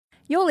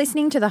You're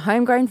listening to the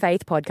Homegrown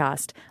Faith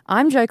podcast.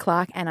 I'm Jo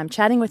Clark, and I'm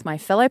chatting with my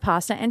fellow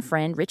pastor and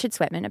friend Richard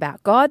Sweatman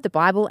about God, the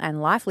Bible,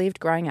 and life lived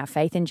growing our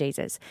faith in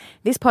Jesus.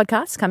 This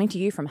podcast is coming to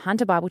you from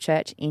Hunter Bible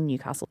Church in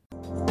Newcastle.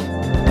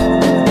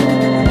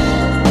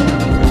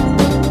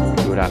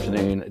 Good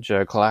afternoon,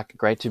 Jo Clark.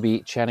 Great to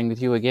be chatting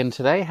with you again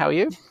today. How are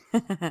you?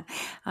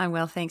 I'm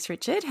well, thanks,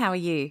 Richard. How are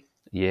you?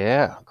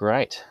 Yeah,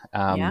 great.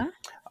 Yeah?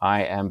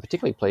 I am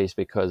particularly pleased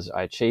because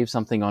I achieved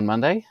something on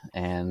Monday,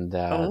 and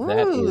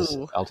that is,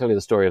 I'll tell you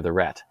the story of the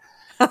rat,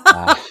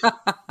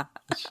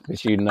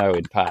 which you know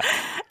in part.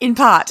 In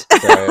part.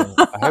 So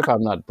I hope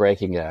I'm not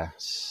breaking a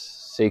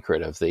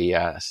secret of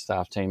the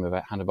staff team of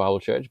Hunter Bible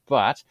Church,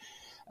 but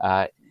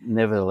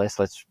nevertheless,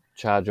 let's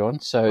charge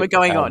on. So We're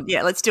going on.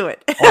 Yeah, let's do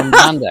it. On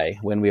Monday,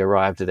 when we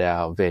arrived at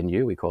our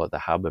venue, we call it the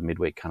Hub, a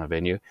midweek kind of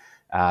venue,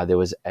 there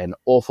was an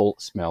awful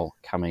smell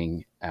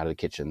coming out of the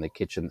kitchen. The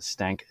kitchen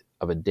stank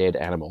of a dead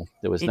animal.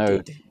 There was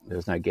no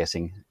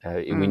guessing.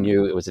 We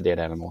knew it was a dead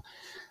animal.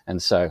 And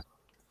so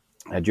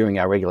during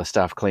our regular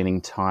staff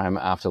cleaning time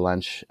after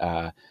lunch,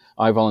 I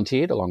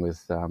volunteered along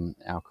with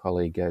our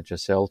colleague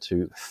Giselle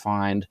to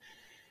find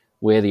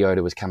where the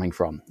odor was coming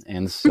from.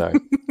 And so,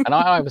 and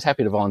I was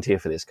happy to volunteer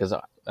for this because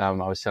I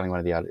was telling one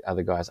of the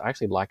other guys, I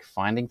actually like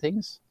finding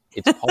things.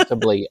 It's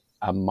possibly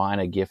a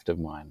minor gift of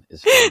mine.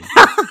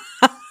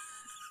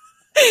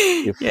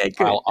 Yeah, good.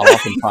 I'll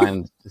often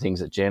find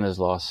things that Jen has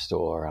lost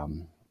or...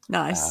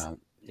 Nice.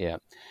 Yeah.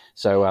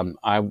 So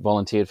I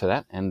volunteered for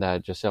that, and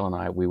Giselle and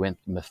I, we went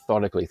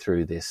methodically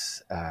through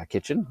this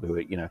kitchen. We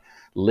were,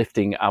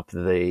 lifting up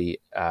the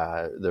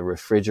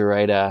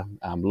refrigerator,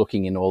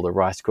 looking in all the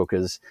rice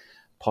cookers,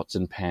 pots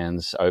and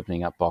pans,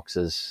 opening up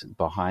boxes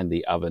behind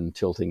the oven,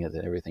 tilting it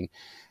and everything.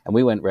 And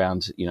we went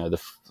round,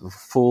 the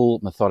full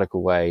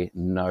methodical way,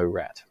 no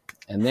rat.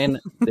 And then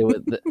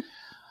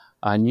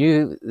I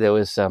knew there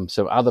was some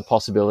other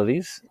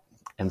possibilities.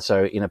 And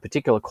so in a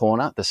particular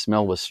corner, the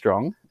smell was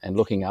strong. And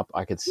looking up,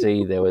 I could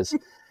see there was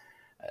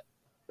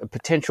a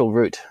potential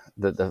route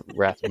that the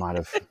rat might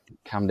have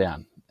come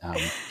down.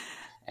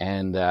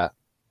 And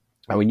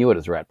we knew it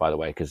was a rat, by the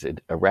way, because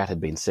a rat had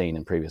been seen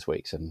in previous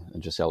weeks and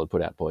Giselle had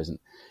put out poison.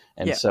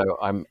 And so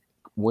I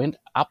went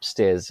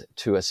upstairs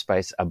to a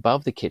space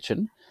above the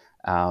kitchen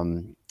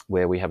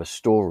where we have a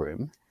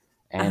storeroom.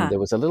 And there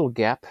was a little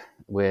gap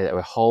where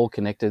a hole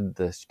connected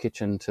the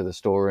kitchen to the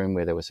storeroom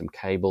where there were some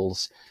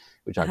cables,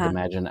 which I could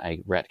imagine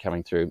a rat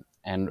coming through.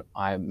 And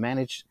I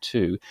managed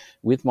to,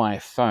 with my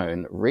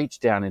phone, reach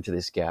down into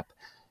this gap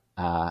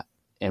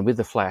and with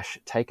the flash,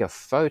 take a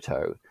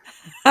photo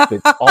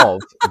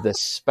of the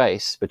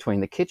space between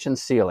the kitchen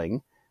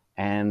ceiling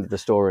and the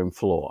storeroom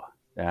floor,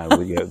 where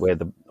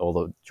all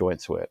the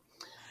joints were.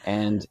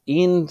 And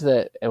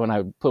when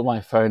I put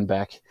my phone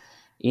back,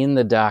 in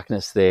the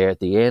darkness there at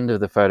the end of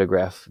the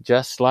photograph,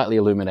 just slightly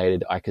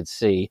illuminated, I could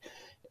see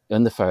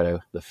in the photo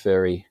the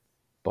furry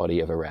body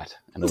of a rat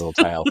and a little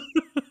tail.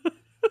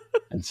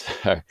 And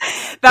so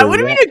that would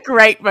have been a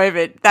great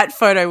moment. That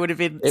photo would have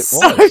been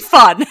so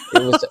fun.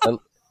 It was a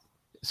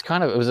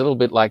little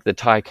bit like the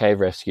Thai cave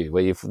rescue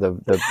where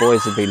the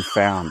boys had been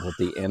found at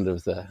the end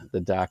of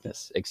the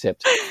darkness,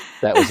 except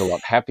that was a lot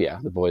happier.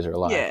 The boys are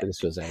alive. Yeah.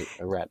 This was a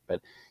rat, but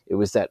it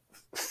was that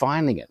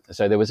finding it.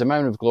 So there was a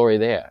moment of glory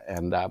there,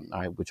 and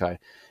which I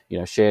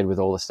shared with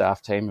all the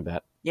staff team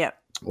about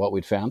what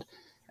we'd found.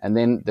 And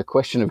then the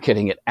question of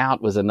getting it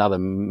out was another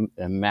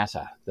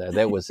matter.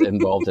 That was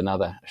involved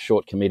another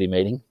short committee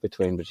meeting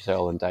between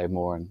Giselle and Dave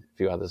Moore and a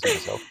few others and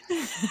myself.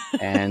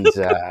 And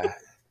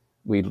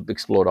we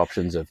explored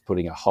options of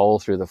putting a hole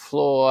through the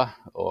floor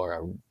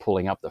or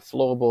pulling up the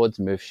floorboards,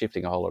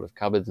 shifting a whole lot of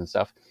cupboards and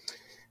stuff.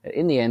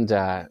 In the end,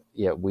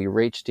 we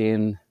reached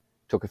in,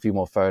 took a few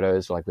more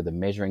photos, like with a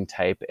measuring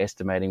tape,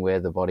 estimating where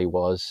the body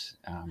was,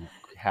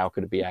 how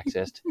could it be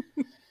accessed.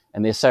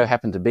 And there so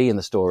happened to be in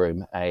the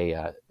storeroom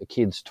a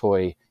kid's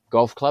toy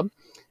golf club,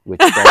 which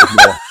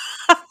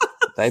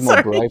Dave Moore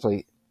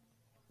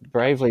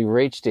bravely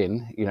reached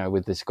in,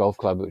 with this golf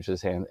club, which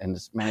was hand, and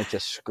managed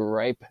to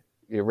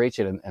reach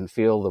in and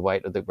feel the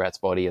weight of the rat's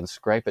body and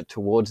scrape it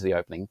towards the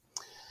opening,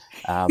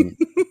 a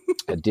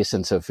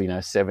distance of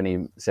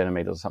 70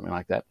 centimeters or something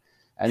like that.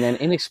 And then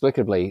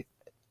inexplicably,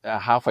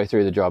 halfway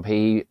through the job,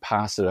 he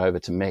passed it over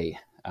to me.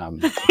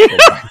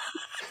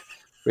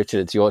 Richard,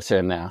 it's your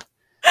turn now.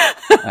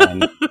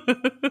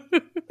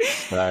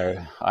 So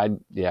I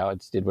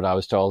just did what I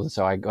was told, and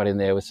so I got in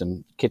there with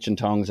some kitchen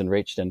tongs and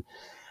reached and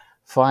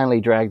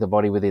finally dragged the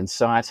body within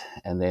sight.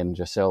 And then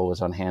Giselle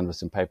was on hand with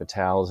some paper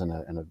towels and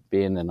a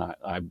bin, and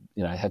I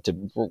had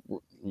to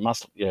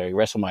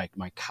wrestle my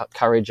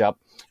courage up,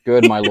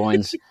 gird my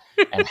loins,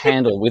 and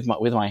handle with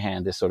my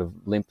hand this sort of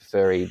limp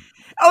furry.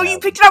 Oh, you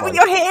picked it up with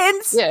your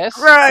hands? Yes.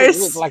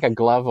 Gross. With like a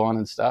glove on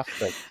and stuff.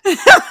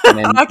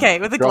 Okay,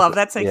 with a glove,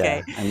 that's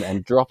okay. Yeah,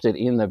 and dropped it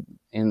in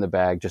the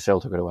bag. Giselle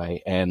took it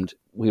away, and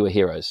we were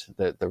heroes.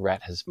 The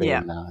rat has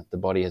been, the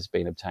body has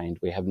been obtained.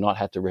 We have not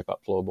had to rip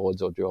up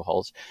floorboards or drill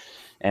holes.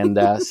 And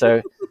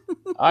so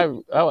I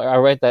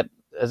read that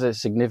as a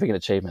significant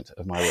achievement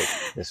of my week.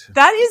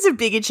 That is a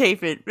big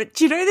achievement. But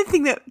do you know the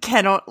thing that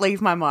cannot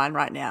leave my mind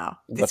right now?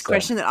 This What's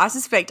question that I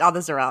suspect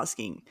others are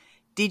asking.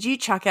 Did you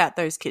chuck out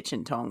those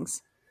kitchen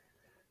tongs?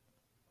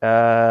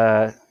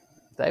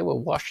 They were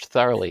washed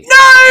thoroughly.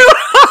 No!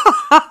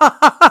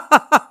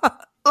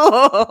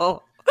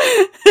 Oh.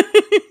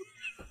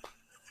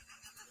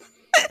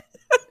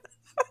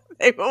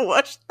 They were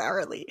washed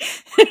thoroughly.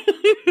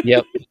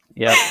 Yep.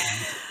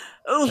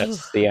 Ugh.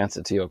 That's the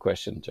answer to your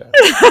question, Joe.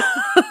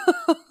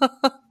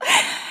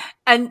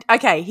 And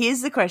okay,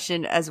 here's the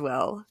question as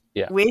well.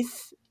 Yeah.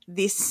 With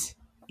this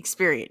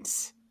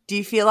experience, do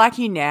you feel like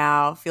you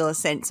now feel a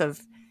sense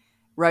of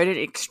rodent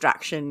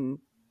extraction,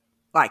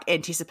 like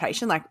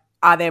anticipation? Like,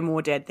 are there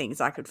more dead things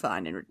I could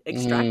find and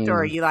extract? Or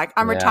are you like,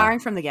 I'm retiring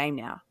from the game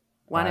now?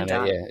 One and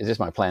done. Yeah. Is this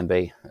my plan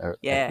B? A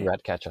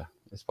rat catcher?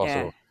 It's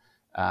possible.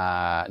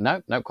 Yeah.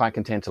 No, quite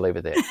content to leave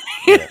it there.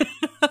 Yeah.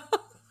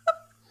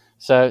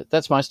 So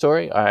that's my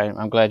story.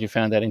 I'm glad you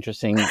found that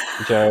interesting,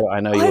 Joe.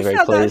 I know you were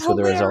very pleased with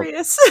the result.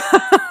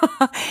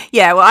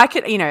 Yeah, well,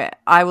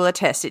 I will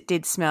attest it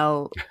did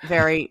smell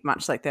very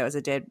much like there was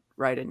a dead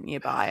rodent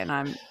nearby, and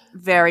I'm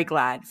very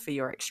glad for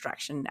your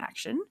extraction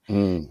action.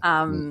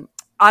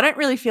 I don't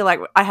really feel like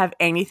I have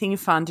anything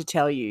fun to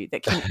tell you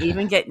that can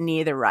even get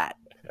near the rat.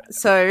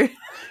 So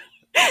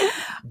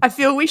I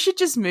feel we should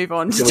just move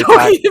on to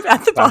talking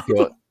about the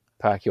Bible.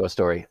 Park your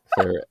story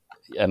for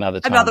another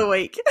time. Another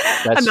week.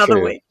 That's another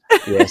true. week.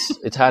 Yes,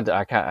 it's hard.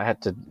 I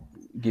had to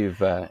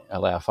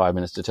allow 5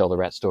 minutes to tell the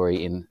rat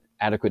story in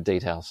adequate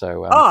detail.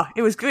 So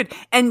it was good.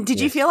 And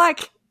did you feel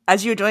like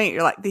as you were doing it,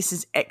 you're like, this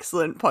is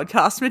excellent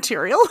podcast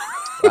material?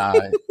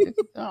 No,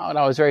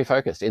 I was very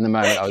focused in the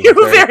moment. I was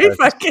very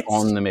focused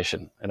on the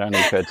mission. It only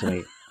occurred to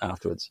me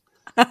afterwards.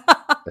 Gosh.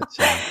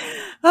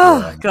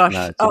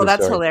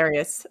 That's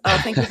hilarious. Oh,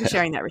 thank you for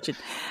sharing that, Richard.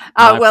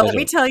 Well, pleasure. let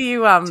me tell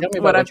you tell me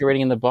about what you're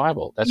reading in the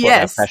Bible. That's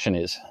what our passion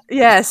is.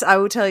 Yes, I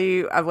will tell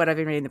you what I've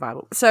been reading in the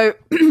Bible. So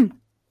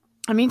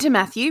I'm into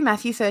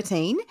Matthew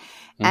 13.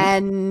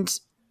 And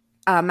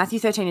Matthew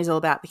 13 is all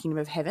about the kingdom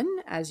of heaven,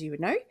 as you would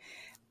know.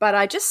 But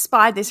I just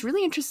spied this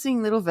really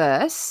interesting little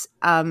verse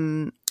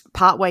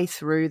partway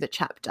through the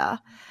chapter.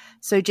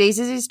 So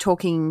Jesus is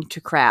talking to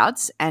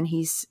crowds and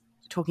he's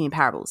talking in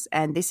parables.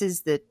 And this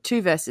is the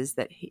two verses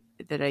that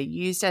are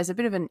used as a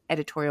bit of an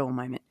editorial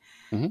moment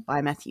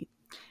by Matthew.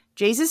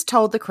 Jesus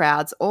told the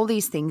crowds all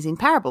these things in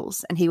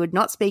parables, and he would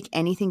not speak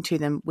anything to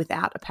them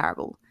without a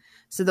parable,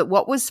 so that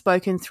what was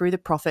spoken through the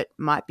prophet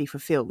might be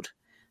fulfilled.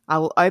 I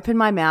will open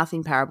my mouth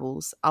in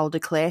parables. I will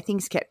declare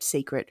things kept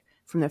secret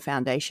from the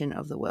foundation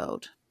of the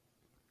world.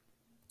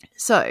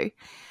 So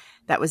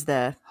that was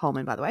the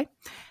Holman, by the way.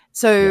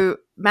 So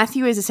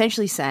Matthew is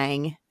essentially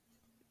saying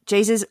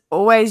Jesus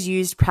always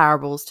used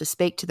parables to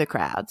speak to the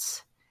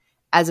crowds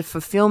as a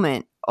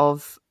fulfillment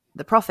of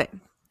the prophet.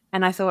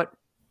 And I thought,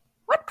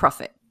 what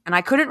prophet? And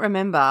I couldn't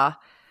remember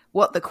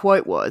what the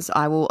quote was.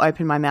 I will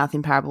open my mouth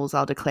in parables.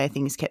 I'll declare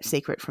things kept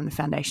secret from the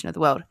foundation of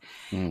the world.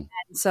 And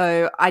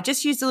so I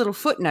just used a little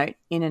footnote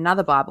in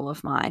another Bible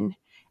of mine,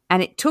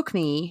 and it took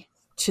me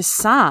to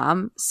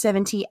Psalm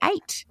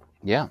 78.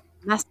 Yeah.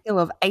 Maskil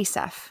of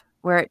Asaph,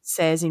 where it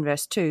says in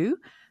verse 2,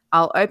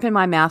 I'll open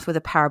my mouth with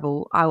a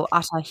parable. I will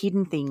utter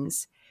hidden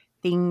things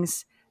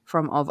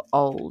from of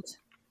old,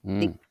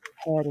 things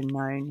heard and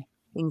known,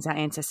 things our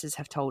ancestors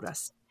have told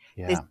us.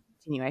 Yeah. There's a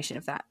continuation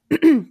of that.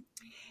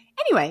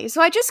 Anyway,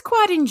 so I just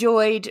quite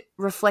enjoyed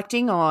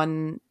reflecting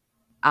on,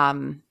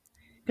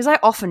 because I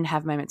often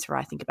have moments where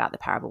I think about the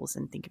parables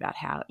and think about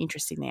how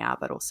interesting they are,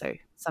 but also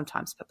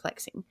sometimes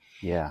perplexing.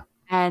 Yeah.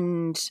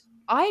 And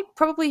I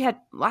probably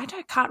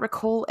can't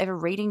recall ever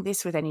reading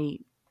this with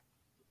any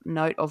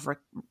note of,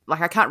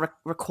 I can't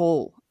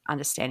recall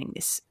understanding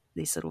this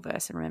little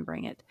verse and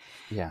remembering it.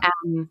 Yeah.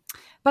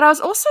 But I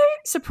was also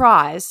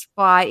surprised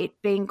by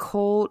it being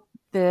called,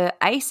 the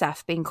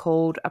Asaph being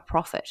called a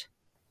prophet.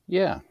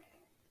 Yeah.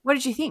 What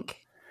did you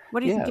think?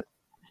 What do you think?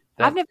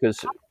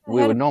 Because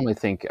we would normally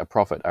think a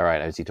prophet, all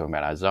right, is he talking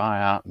about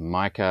Isaiah,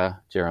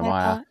 Micah,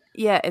 Jeremiah?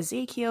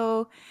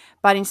 Ezekiel.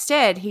 But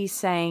instead, he's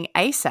saying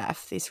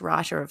Asaph, this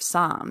writer of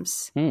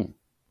Psalms,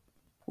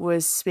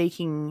 was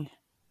speaking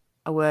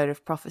a word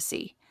of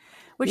prophecy,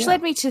 which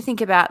led me to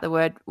think about the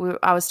word.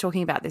 I was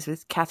talking about this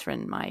with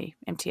Catherine, my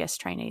MTS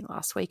trainee,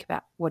 last week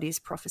about what is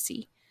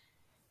prophecy.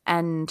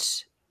 And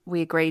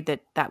we agreed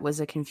that that was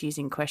a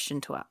confusing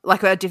question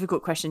like a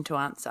difficult question to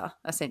answer,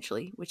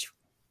 essentially, which,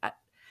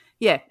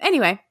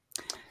 anyway.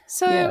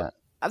 So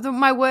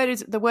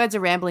the words are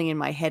rambling in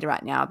my head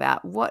right now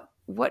about what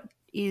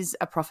is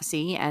a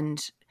prophecy,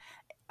 and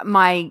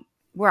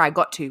where I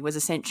got to was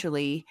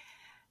essentially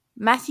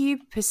Matthew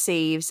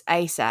perceives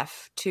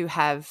Asaph to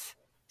have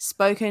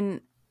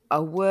spoken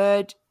a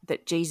word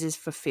that Jesus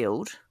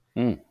fulfilled,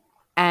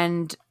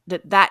 and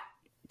that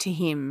to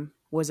him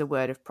was a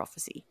word of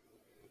prophecy.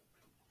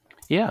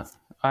 Yeah,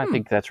 I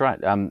think that's right.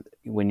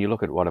 When you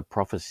look at what a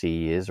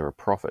prophecy is or a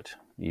prophet,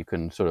 you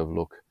can sort of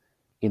look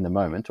in the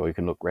moment or you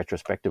can look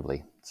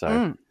retrospectively.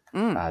 So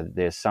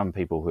There's some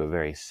people who are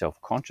very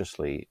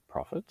self-consciously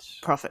prophets.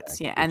 Prophets,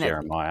 yeah. And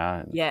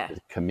Jeremiah, yeah.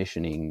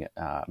 commissioning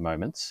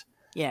moments.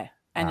 Yeah.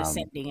 And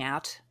ascending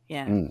out.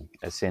 Yeah.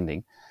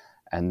 Ascending.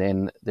 And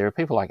then there are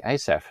people like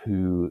Asaph,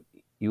 who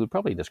you would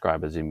probably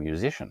describe as a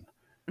musician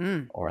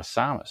or a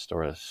psalmist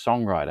or a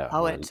songwriter,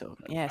 Poet, or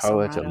a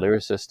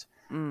lyricist.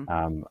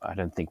 Mm. I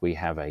don't think we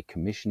have a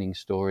commissioning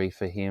story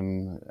for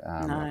him,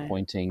 No,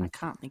 appointing. I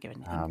can't think of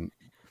anything.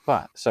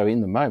 But so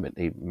in the moment,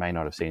 he may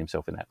not have seen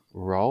himself in that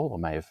role, or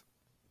may have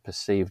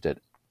perceived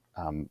it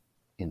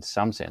in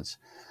some sense.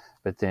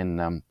 But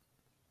then,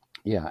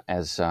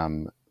 as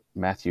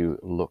Matthew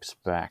looks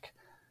back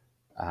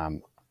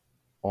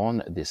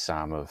on this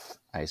psalm of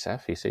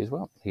Asaph, he sees,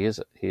 well, he was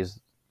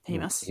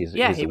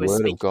the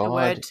word of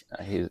God.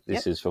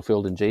 This is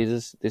fulfilled in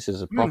Jesus. This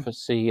is a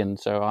prophecy, and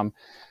so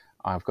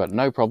I've got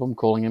no problem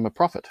calling him a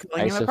prophet.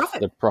 Asaph,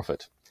 the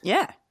prophet.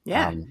 Yeah,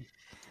 yeah.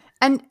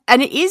 And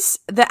it is,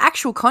 the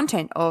actual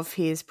content of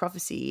his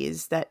prophecy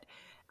is that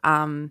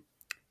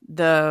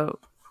the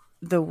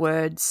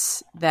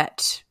words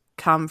that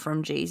come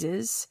from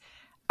Jesus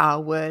are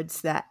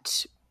words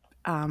that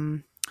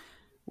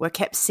were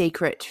kept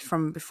secret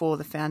from before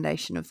the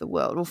foundation of the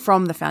world, or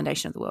from the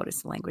foundation of the world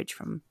is the language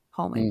from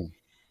Holman,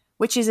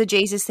 which is a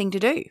Jesus thing to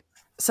do.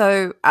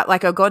 So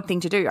like a God thing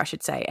to do, I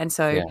should say. And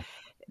so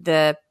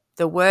the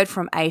word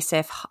from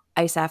Asaph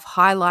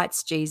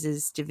highlights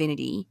Jesus'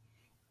 divinity.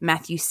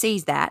 Matthew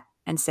sees that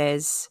and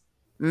says,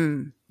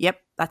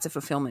 yep, that's a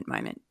fulfillment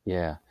moment.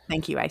 Yeah.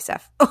 Thank you,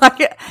 Asaph.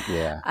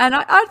 Yeah. And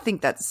I think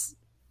that's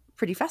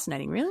pretty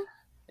fascinating, really.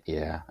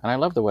 Yeah. And I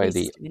love the way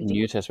the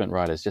New Testament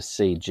writers just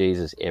see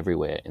Jesus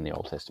everywhere in the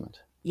Old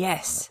Testament.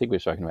 Yes. I think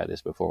we've spoken about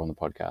this before on the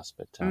podcast,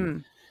 but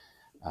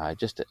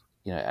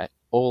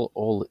all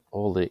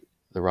the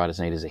writers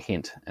need is a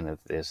hint, and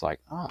there's like,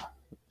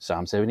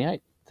 Psalm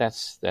 78,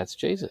 that's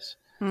Jesus.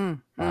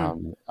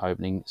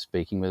 Opening,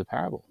 speaking with a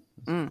parable.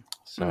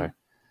 So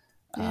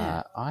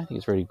I think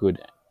it's really good,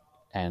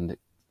 and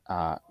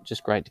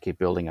just great to keep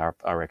building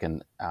up, I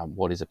reckon,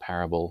 what is a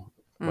parable,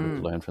 what do we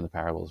learn from the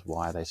parables,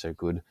 why are they so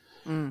good,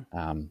 and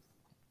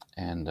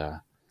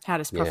how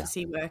does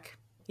prophecy work?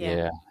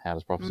 How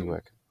does prophecy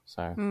work?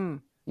 So,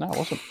 no,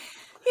 awesome.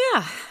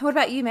 Yeah. What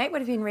about you, mate?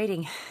 What have you been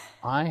reading?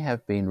 I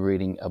have been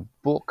reading a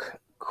book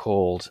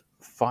called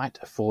Fight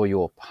for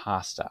Your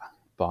Pastor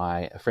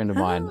by a friend of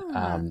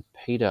mine,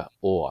 Peter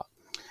Orr,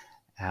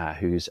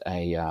 who's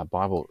a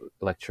Bible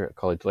lecturer,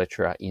 college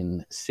lecturer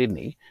in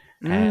Sydney.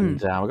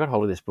 And I got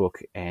hold of this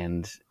book,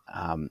 and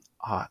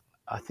I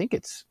think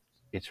it's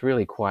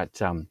really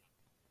quite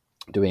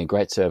doing a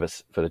great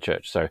service for the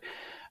church. So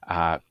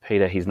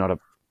Peter, he's not a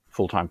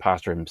full-time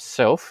pastor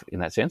himself in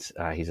that sense.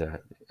 He's a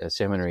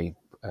seminary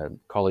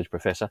college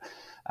professor,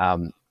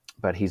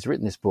 but he's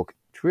written this book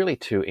really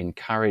to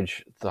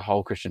encourage the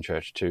whole Christian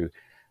church to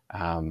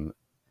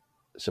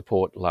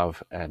support,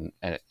 love, and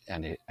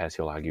as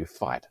he'll argue,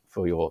 fight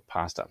for your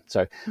pastor.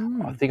 So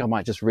I think I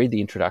might just read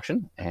the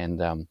introduction,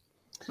 and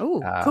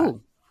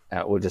cool.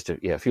 Or just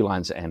a few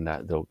lines, and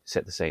they'll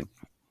set the scene.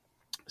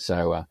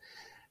 So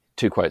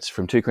 2 quotes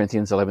from 2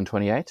 Corinthians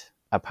 11:28.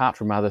 Apart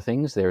from other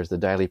things, there is the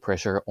daily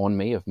pressure on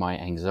me of my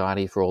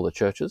anxiety for all the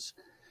churches.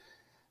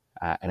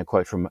 And a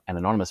quote from an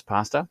anonymous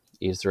pastor: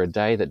 is there a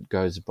day that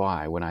goes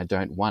by when I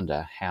don't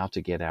wonder how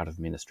to get out of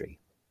ministry?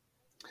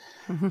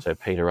 So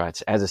Peter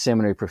writes, as a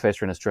seminary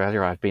professor in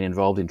Australia, I've been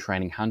involved in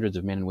training hundreds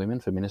of men and women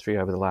for ministry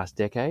over the last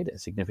decade. A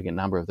significant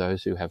number of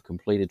those who have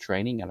completed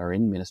training and are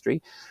in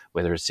ministry,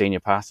 whether as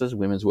senior pastors,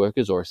 women's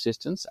workers, or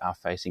assistants, are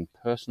facing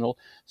personal,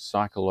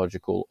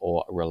 psychological,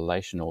 or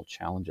relational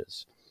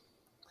challenges.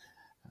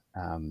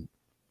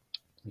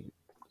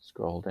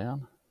 Scroll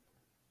down.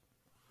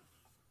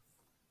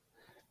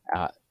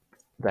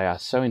 They are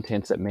so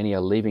intense that many are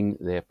leaving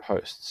their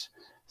posts,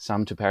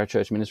 some to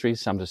parachurch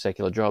ministries, some to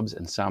secular jobs,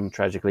 and some,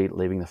 tragically,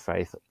 leaving the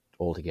faith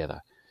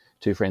altogether.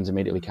 2 friends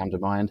immediately come to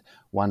mind.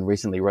 One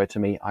recently wrote to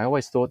me, I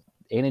always thought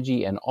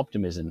energy and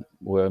optimism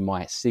were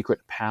my secret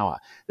power,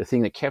 the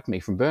thing that kept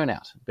me from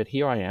burnout. But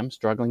here I am,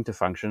 struggling to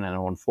function and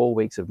on 4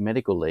 weeks of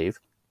medical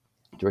leave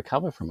to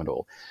recover from it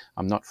all.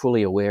 I'm not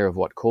fully aware of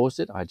what caused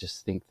it. I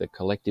just think the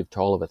collective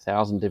toll of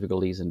 1,000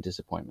 difficulties and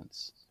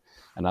disappointments.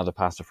 Another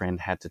pastor friend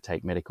had to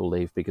take medical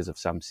leave because of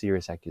some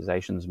serious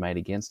accusations made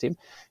against him.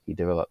 He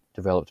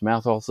developed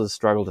mouth ulcers,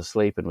 struggled to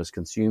sleep, and was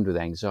consumed with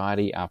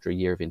anxiety. After a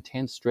year of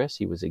intense stress,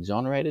 he was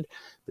exonerated,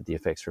 but the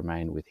effects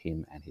remain with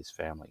him and his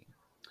family.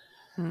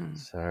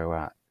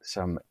 So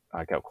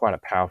I got quite a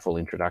powerful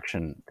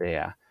introduction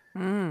there.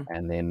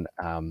 And then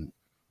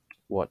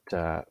what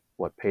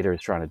Peter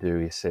is trying to do,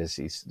 he says,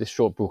 this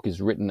short book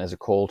is written as a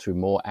call to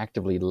more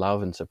actively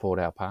love and support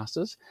our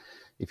pastors.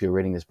 If you're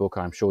reading this book,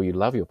 I'm sure you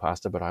love your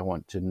pastor, but I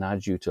want to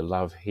nudge you to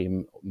love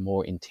him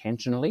more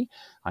intentionally.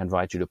 I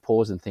invite you to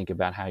pause and think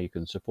about how you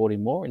can support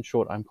him more. In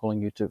short, I'm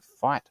calling you to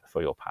fight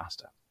for your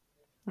pastor.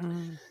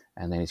 And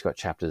then he's got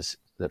chapters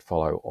that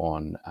follow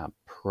on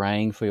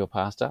praying for your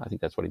pastor. I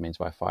think that's what he means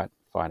by fight.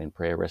 Fight in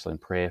prayer, wrestle in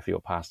prayer for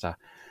your pastor.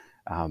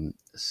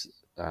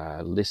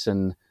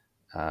 Listen,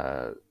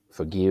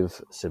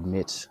 forgive,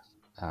 submit,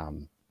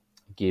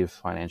 give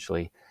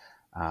financially,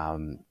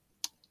 and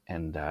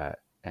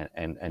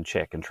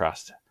check and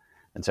trust.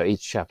 And so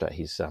each chapter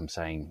he's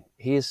saying,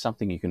 here's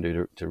something you can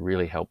do to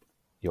really help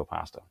your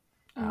pastor.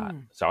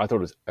 So I thought it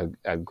was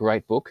a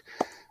great book,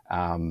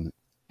 and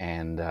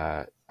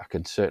I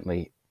can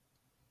certainly,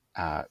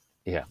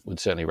 would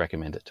certainly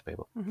recommend it to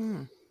people.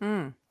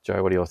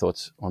 Joe, what are your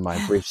thoughts on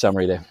my brief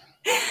summary there?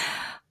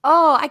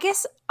 Oh, I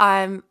guess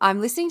I'm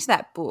listening to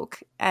that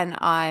book and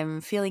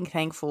I'm feeling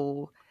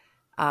thankful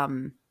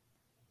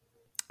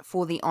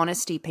for the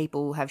honesty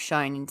people have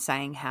shown in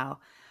saying how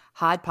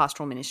hard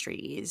pastoral ministry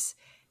is.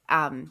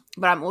 But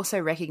I'm also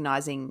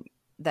recognizing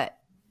that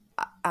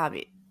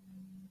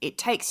it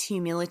takes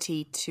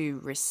humility to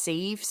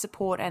receive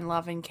support and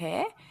love and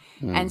care.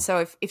 And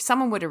so if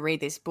someone were to read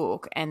this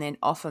book and then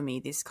offer me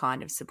this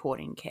kind of support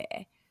and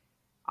care,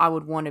 I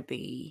would want to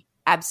be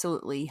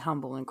absolutely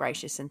humble and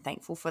gracious and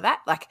thankful for that.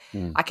 Like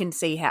I can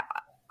see how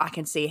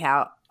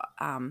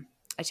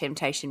a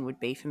temptation would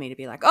be for me to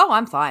be like, oh,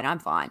 I'm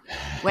fine.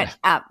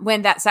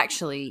 When that's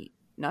actually,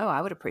 no,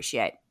 I would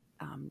appreciate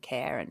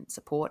care and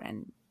support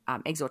and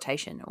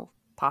exhortation or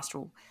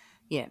pastoral,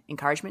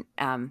 encouragement,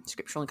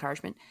 scriptural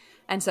encouragement.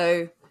 And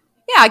so,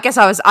 I guess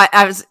I was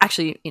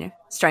actually,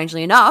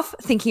 strangely enough,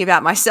 thinking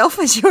about myself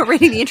as you were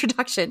reading the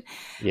introduction,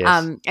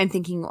 Yes. and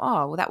thinking,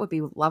 oh, well, that would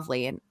be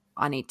lovely, and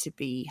I need to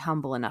be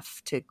humble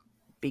enough to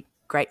be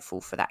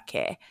grateful for that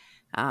care,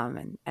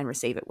 and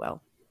receive it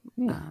well.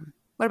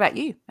 What about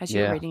you as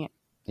you were reading it?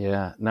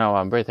 Yeah, no,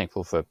 I'm very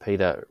thankful for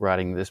Peter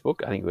writing this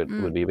book. I think it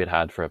would be a bit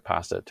hard for a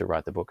pastor to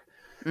write the book.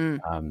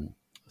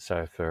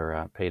 So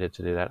for Peter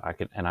to do that,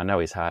 I know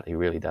his heart, he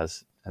really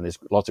does. And there's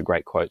lots of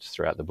great quotes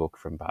throughout the book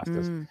from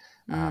pastors.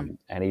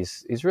 And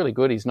he's really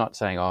good. He's not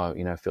saying,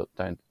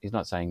 he's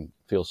not saying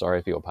feel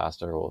sorry for your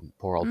pastor or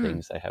poor old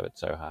things, they have it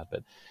so hard.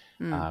 But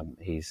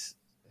he's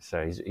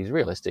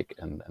realistic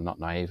and not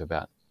naive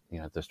about,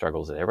 the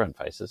struggles that everyone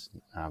faces.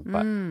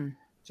 But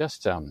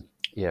just,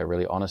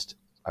 really honest,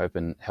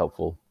 open,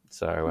 helpful.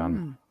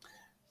 So,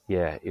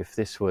 if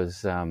this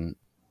was,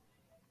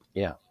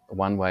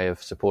 one way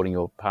of supporting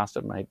your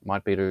pastor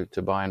might be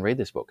to buy and read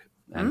this book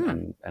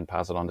and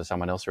pass it on to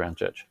someone else around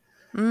church.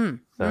 For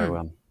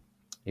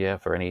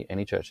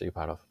any church that you're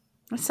part of.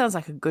 That sounds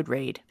like a good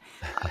read.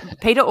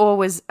 Peter Orr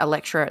was a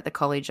lecturer at the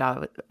college,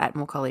 at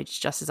Moore College,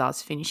 just as I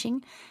was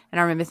finishing. And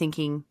I remember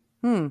thinking,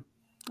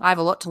 I have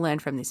a lot to learn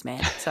from this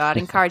man. So I'd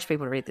encourage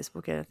people to read this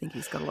book. I think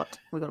we've got a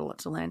lot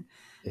to learn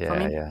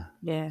from him.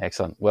 Yeah.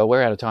 Excellent. Well,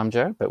 we're out of time,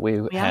 Joe, but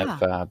we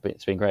have,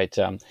 it's been great.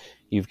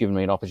 You've given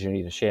me an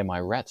opportunity to share my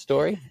rat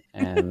story.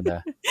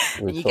 And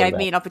you gave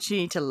me an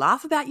opportunity to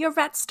laugh about your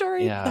rat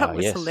story. Yeah, that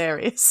was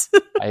hilarious.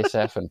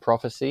 Asaph and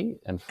prophecy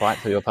and fight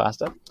for your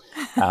pastor.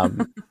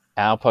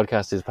 Our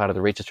podcast is part of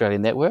the Reach Australia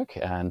Network,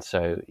 and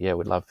so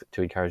we'd love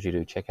to encourage you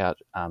to check out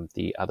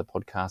the other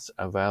podcasts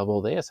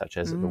available there, such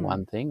as The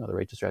One Thing or the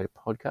Reach Australia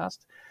podcast.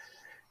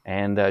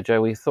 And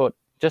Joe, we thought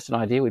just an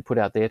idea we'd put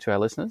out there to our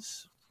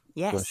listeners.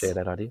 Yes. Do you want to share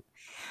that idea?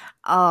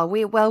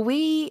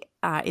 We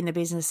are in the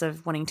business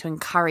of wanting to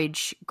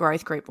encourage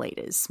growth group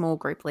leaders, small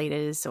group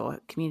leaders or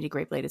community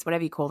group leaders,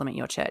 whatever you call them at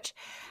your church.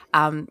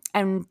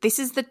 And this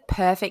is the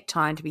perfect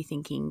time to be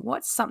thinking,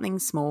 what's something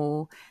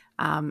small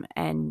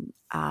and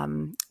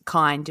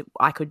kind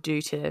I could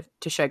do to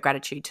show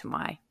gratitude to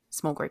my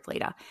small group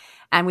leader.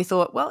 And we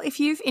thought, well, if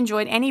you've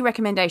enjoyed any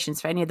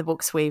recommendations for any of the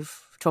books we've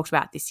talked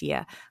about this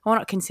year, why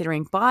not consider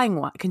buying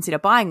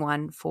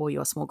one for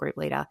your small group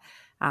leader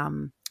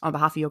on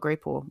behalf of your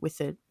group or with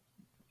the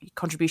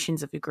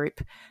contributions of your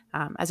group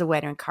as a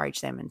way to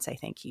encourage them and say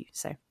thank you.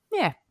 So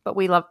but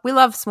we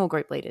love small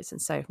group leaders,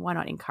 and so why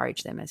not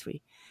encourage them as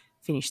we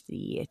finish the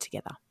year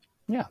together?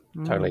 Yeah,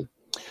 totally.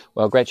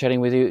 Well, great chatting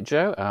with you,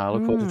 Joe. I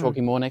look forward to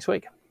talking more next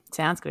week.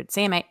 Sounds good.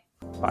 See you, mate.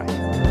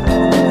 Bye.